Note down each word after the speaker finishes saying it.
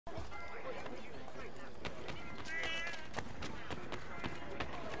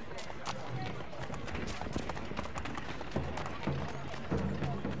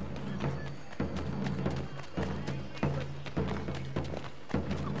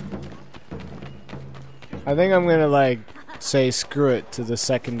I think I'm gonna like say screw it to the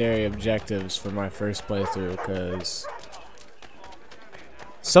secondary objectives for my first playthrough, because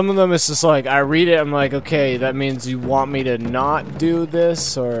some of them it's just like I read it, I'm like, okay, that means you want me to not do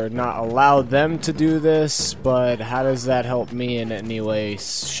this or not allow them to do this, but how does that help me in any way,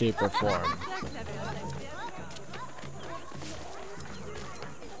 shape, or form?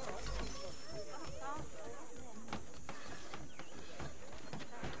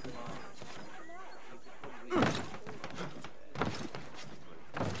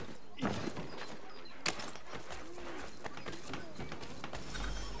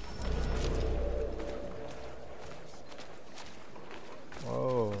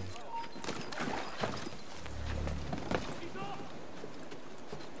 Whoa.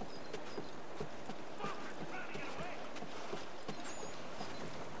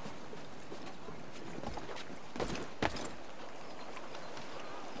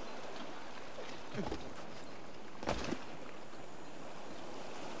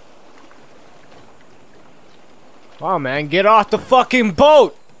 Wow, man, get off the fucking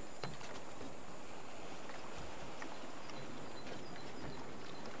boat!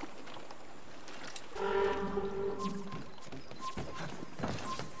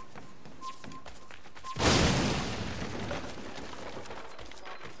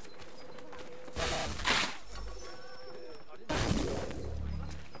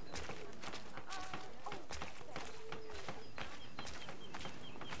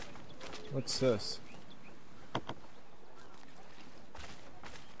 What's this?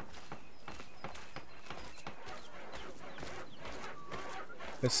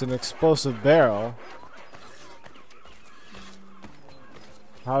 It's an explosive barrel.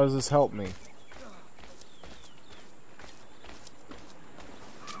 How does this help me?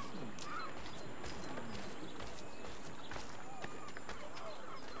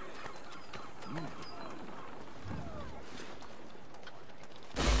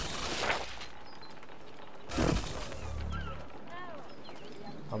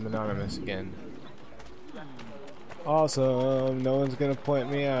 I'm anonymous again. Awesome, no one's gonna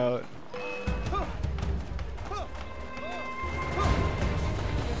point me out.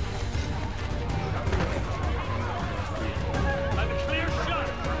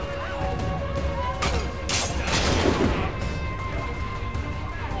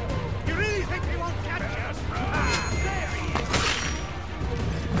 You really think they won't catch us?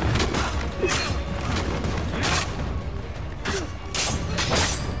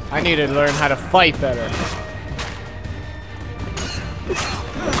 I need to learn how to fight better.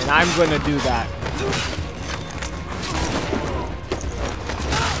 And I'm gonna do that.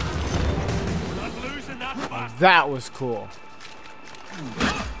 That was cool.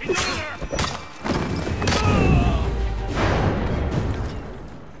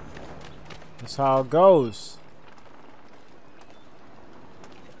 That's how it goes.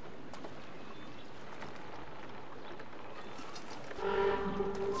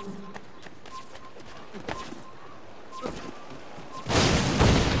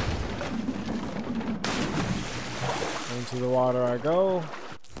 Into the water I go.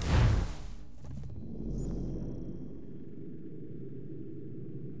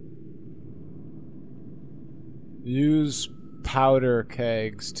 Use powder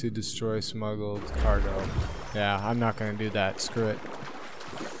kegs to destroy smuggled cargo. Yeah, I'm not gonna do that. Screw it.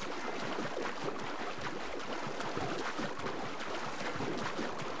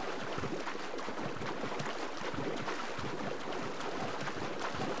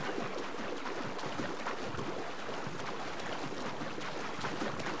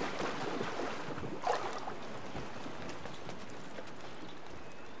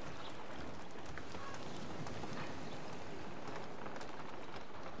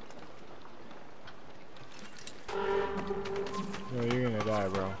 No, you're gonna die,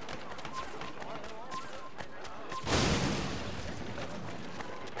 bro.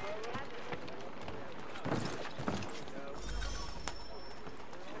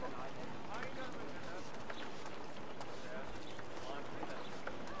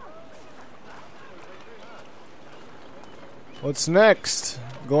 What's next?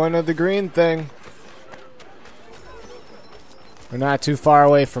 Going to the green thing. We're not too far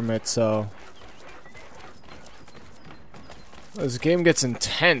away from it, so... This game gets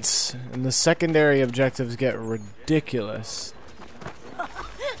intense, and the secondary objectives get ridiculous.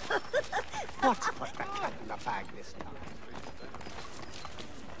 What's got that cat in the bag this time?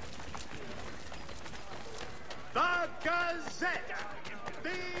 The Gazette!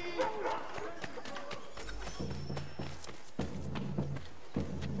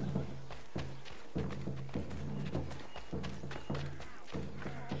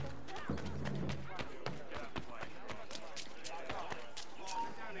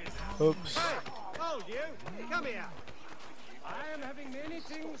 Oops. Hey, hold you. Come here. I am having many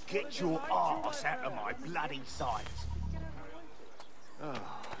things. Get your arse out of my bloody sight.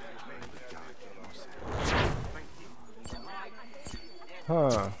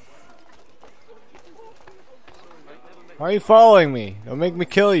 Huh. Why are you following me? Don't make me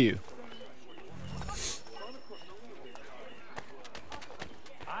kill you.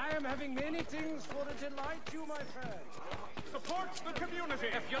 I am having many things for to delight you, my friend. Support the community.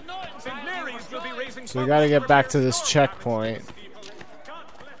 If you're not, St. Mary's will be raising. So we gotta get back to this checkpoint.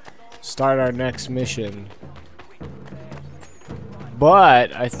 Start our next mission.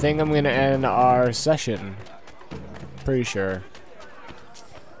 But I think I'm gonna end our session. Pretty sure.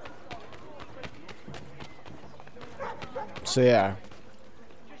 So yeah.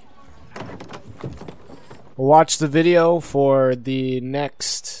 We'll watch the video for the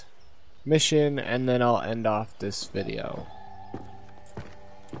next mission and then I'll end off this video.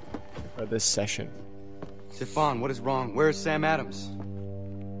 Or this session. Stefan, what is wrong? Where's Sam Adams?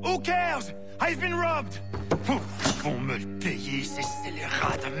 Who cares? I've been robbed. Vont me le payer, ces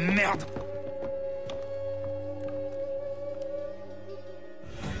scélérats de merde.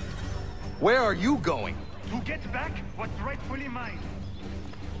 Where are you going? To get back what's rightfully mine.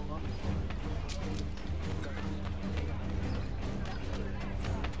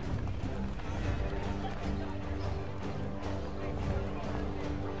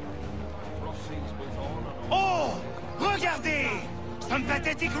 Oh, regardez! Some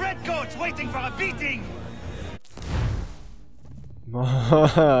pathetic redcoats waiting for a beating.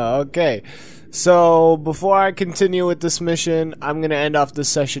 Okay, so before I continue with this mission, I'm going to end off this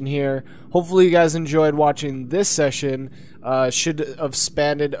session here. Hopefully you guys enjoyed watching this session. Should have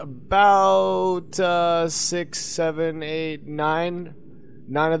spanned about 6, 7, 8, 9.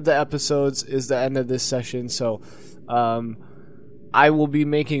 9 of the episodes is the end of this session, so I will be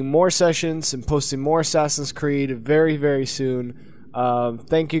making more sessions and posting more Assassin's Creed very, very soon.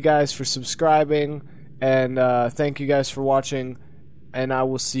 Thank you guys for subscribing, and thank you guys for watching. And I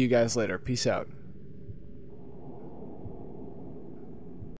will see you guys later. Peace out.